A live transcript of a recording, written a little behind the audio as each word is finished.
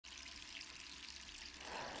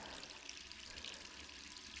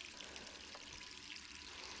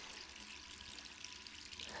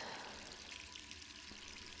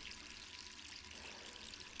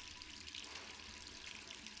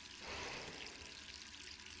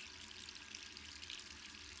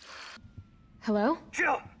Hello?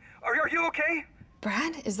 Jill, are you okay?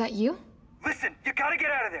 Brad, is that you? Listen, you gotta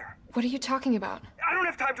get out of there. What are you talking about? I don't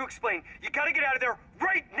have time to explain. You gotta get out of there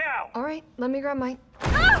right now. All right, let me grab my...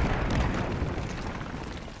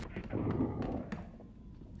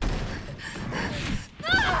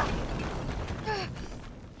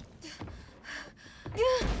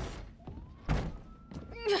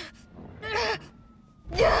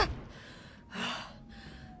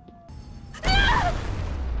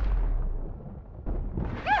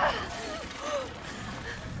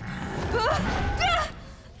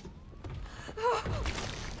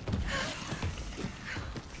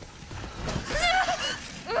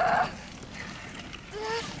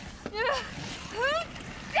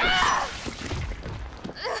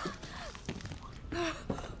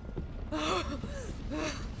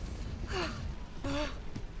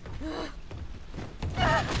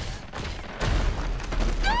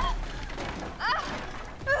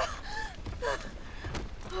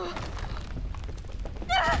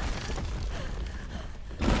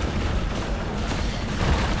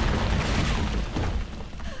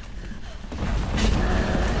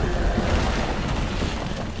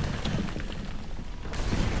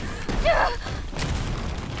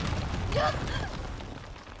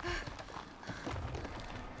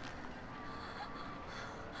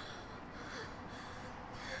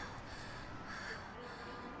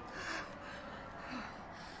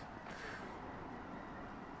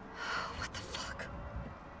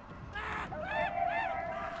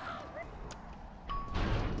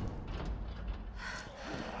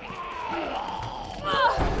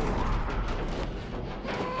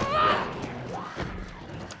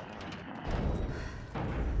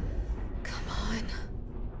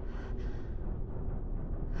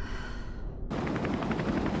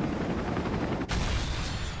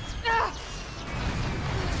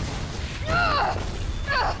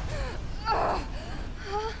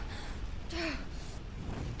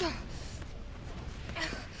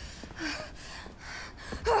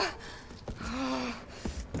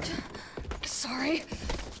 Sorry.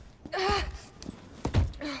 Oh,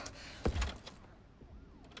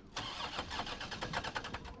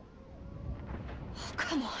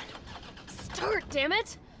 come on. Start, damn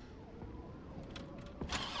it!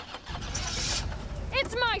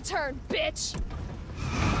 It's my turn, bitch!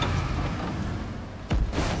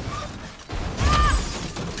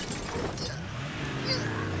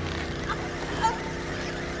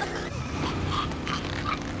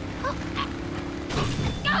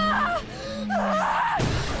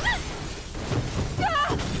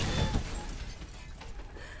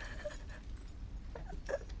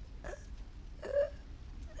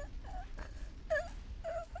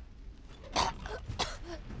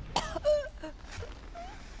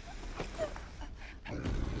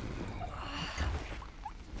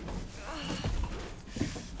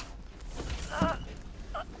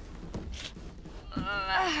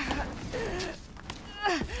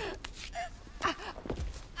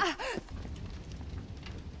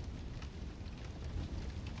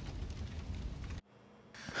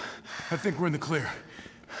 I think we're in the clear.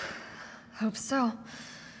 Hope so.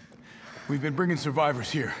 We've been bringing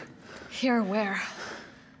survivors here. Here where?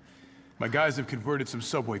 My guys have converted some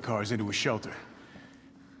subway cars into a shelter.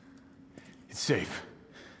 It's safe.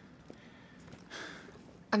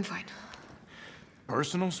 I'm fine.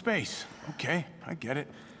 Personal space. Okay, I get it.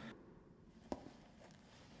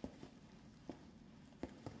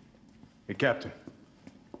 Hey, Captain.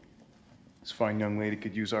 This fine young lady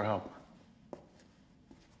could use our help.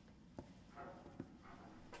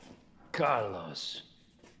 Carlos,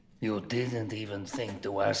 you didn't even think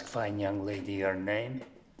to ask fine young lady her name?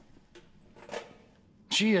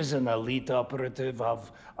 She is an elite operative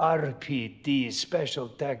of RPD, Special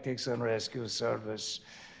Tactics and Rescue Service.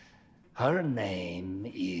 Her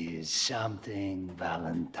name is something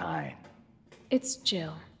Valentine. It's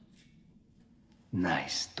Jill.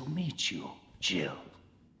 Nice to meet you, Jill.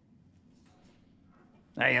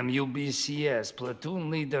 I am UBCS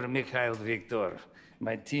Platoon Leader Mikhail Victor.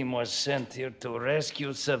 My team was sent here to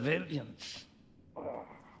rescue civilians.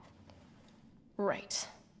 Right.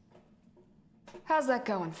 How's that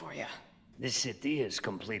going for you? The city is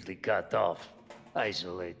completely cut off,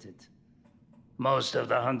 isolated. Most of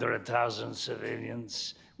the 100,000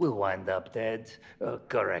 civilians will wind up dead.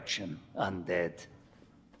 Correction, undead.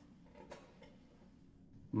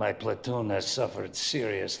 My platoon has suffered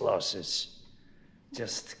serious losses.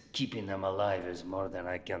 Just keeping them alive is more than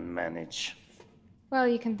I can manage. Well,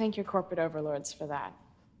 you can thank your corporate overlords for that.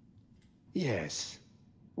 Yes.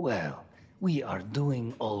 Well, we are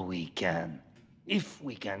doing all we can. If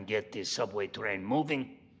we can get this subway train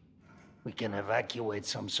moving, we can evacuate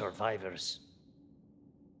some survivors.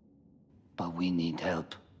 But we need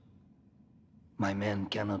help. My men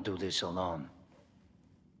cannot do this alone.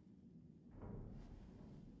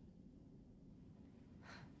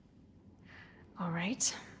 All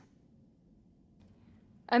right.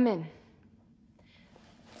 I'm in.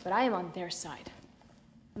 But I am on their side,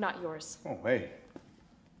 not yours. Oh, hey.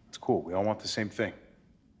 It's cool. We all want the same thing.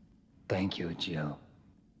 Thank you, Jill.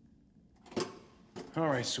 All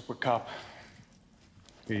right, Super Cop.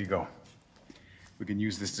 Here you go. We can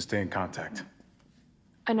use this to stay in contact.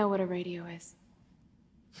 I know what a radio is.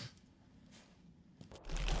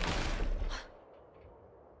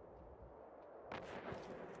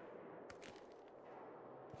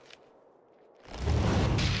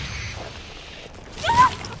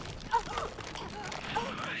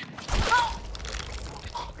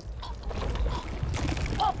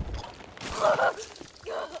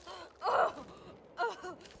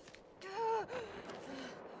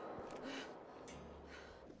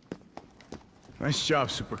 Nice job,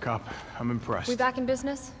 Super Cop. I'm impressed. We back in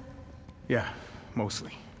business? Yeah,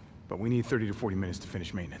 mostly. But we need 30 to 40 minutes to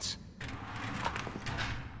finish maintenance.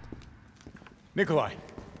 Nikolai,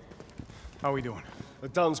 how are we doing? The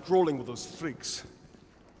town's crawling with those freaks.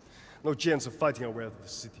 No chance of fighting our way out of the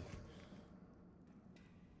city.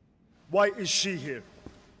 Why is she here?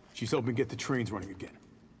 She's helping get the trains running again.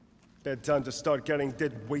 Bad time to start carrying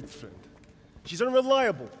dead weight, friend. She's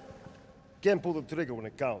unreliable. Can't pull the trigger when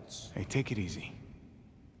it counts. Hey, take it easy.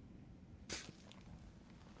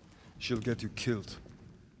 She'll get you killed.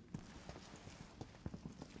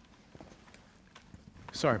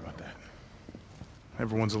 Sorry about that.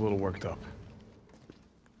 Everyone's a little worked up.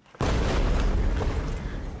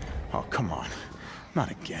 Oh, come on. Not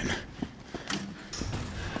again.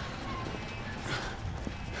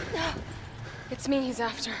 It's me he's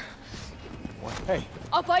after. What? Hey.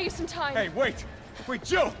 I'll buy you some time. Hey, wait! Wait,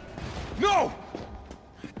 Jill! No!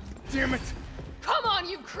 Damn it! Come on,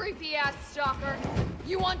 you creepy-ass stalker!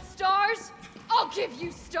 You want stars? I'll give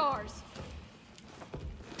you stars!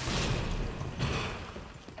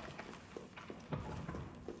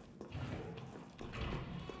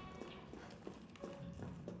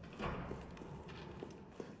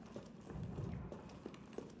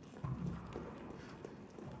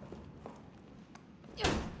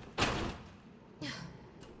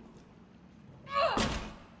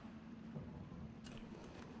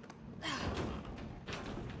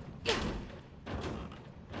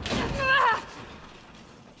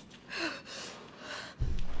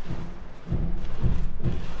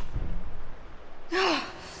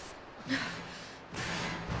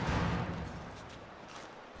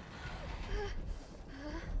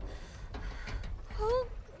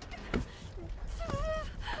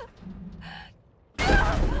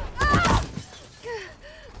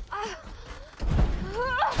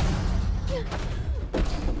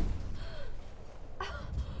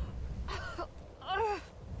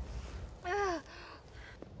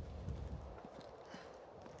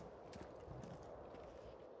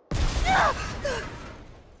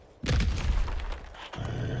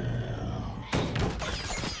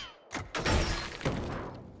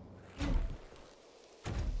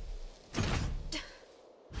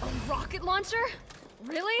 Rocket launcher?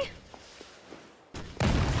 Really?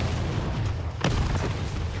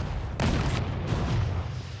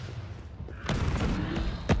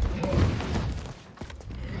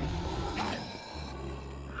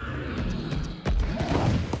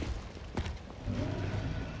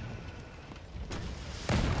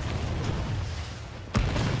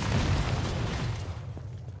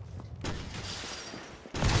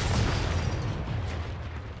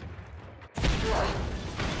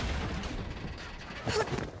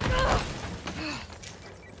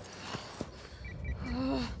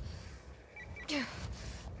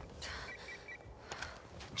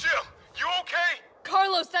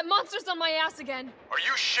 That monster's on my ass again. Are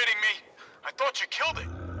you shitting me? I thought you killed it.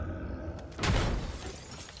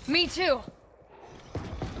 Me too.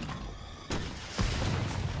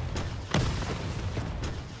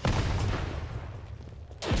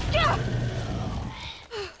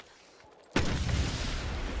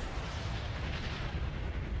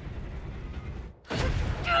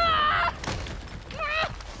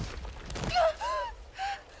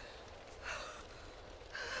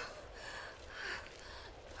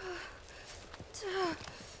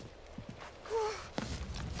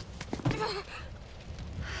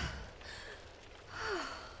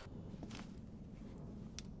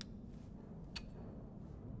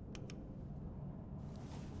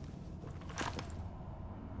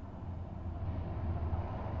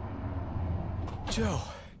 Joe.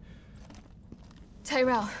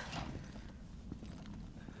 Tyrell.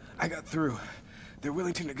 I got through. They're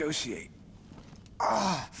willing to negotiate.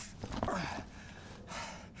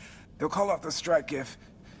 They'll call off the strike if,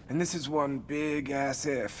 and this is one big-ass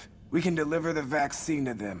if, we can deliver the vaccine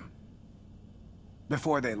to them.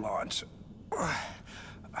 Before they launch.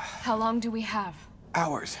 How long do we have?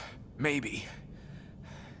 Hours. Maybe.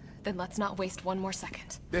 Then let's not waste one more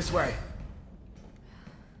second. This way.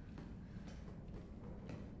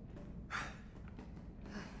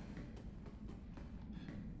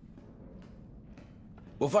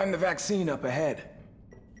 We'll find the vaccine up ahead.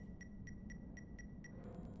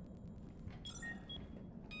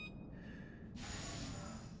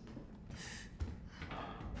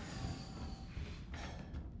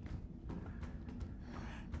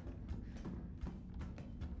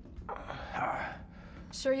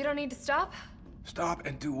 Sure you don't need to stop? Stop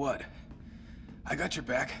and do what? I got your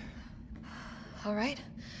back. All right,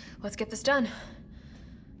 let's get this done.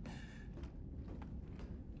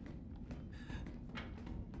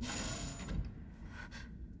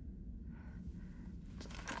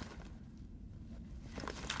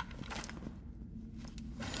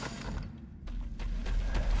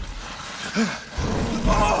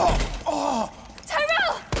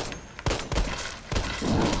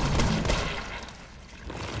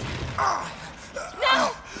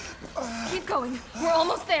 We're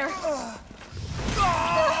almost there.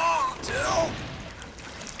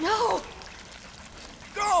 No!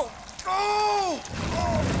 Go! Go!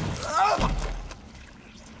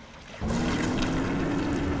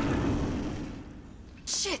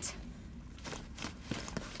 Shit!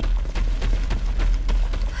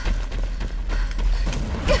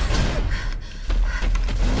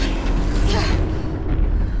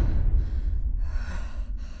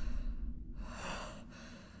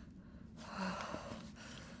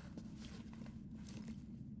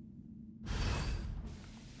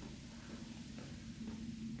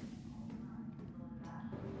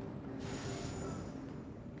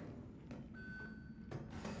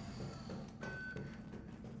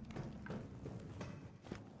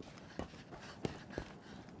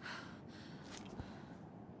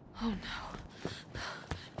 Oh no.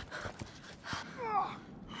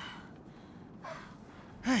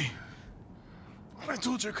 Hey, I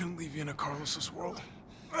told you I couldn't leave you in a Carlos's world.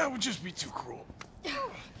 That would just be too cruel.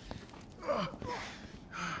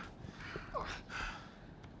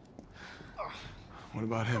 What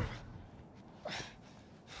about him?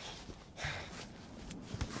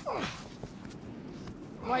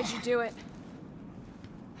 Why'd you do it?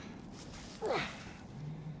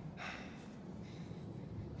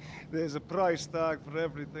 There's a price tag for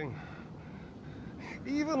everything.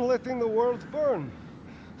 Even letting the world burn.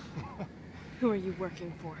 Who are you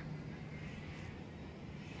working for?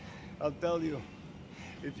 I'll tell you,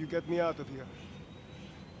 if you get me out of here.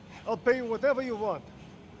 I'll pay you whatever you want.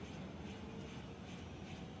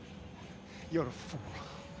 You're a fool.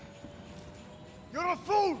 You're a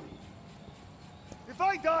fool! If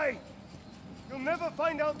I die, you'll never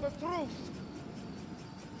find out the truth.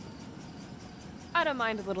 I don't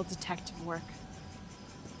mind a little detective work.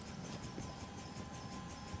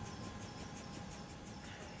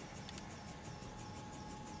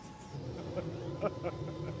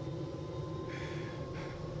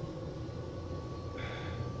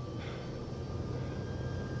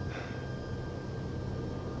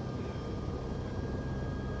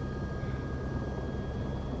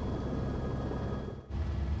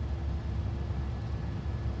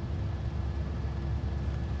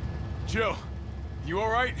 Jill, you all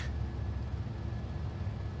right?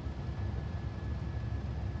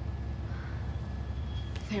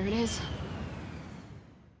 There it is.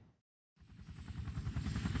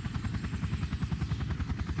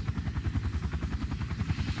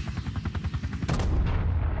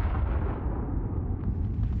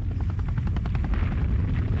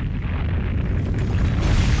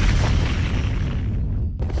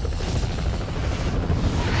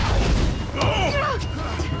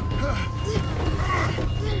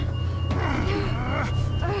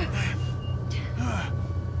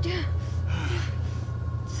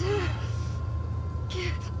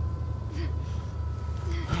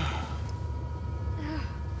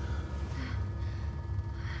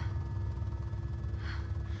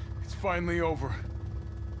 Finally over.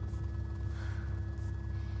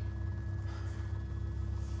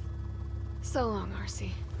 So long, RC.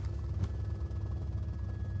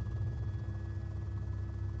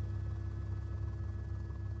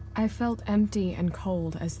 I felt empty and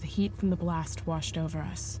cold as the heat from the blast washed over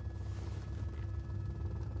us.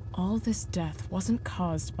 All this death wasn't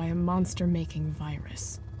caused by a monster-making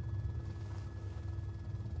virus.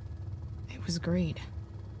 It was greed.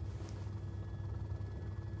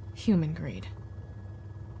 Human greed.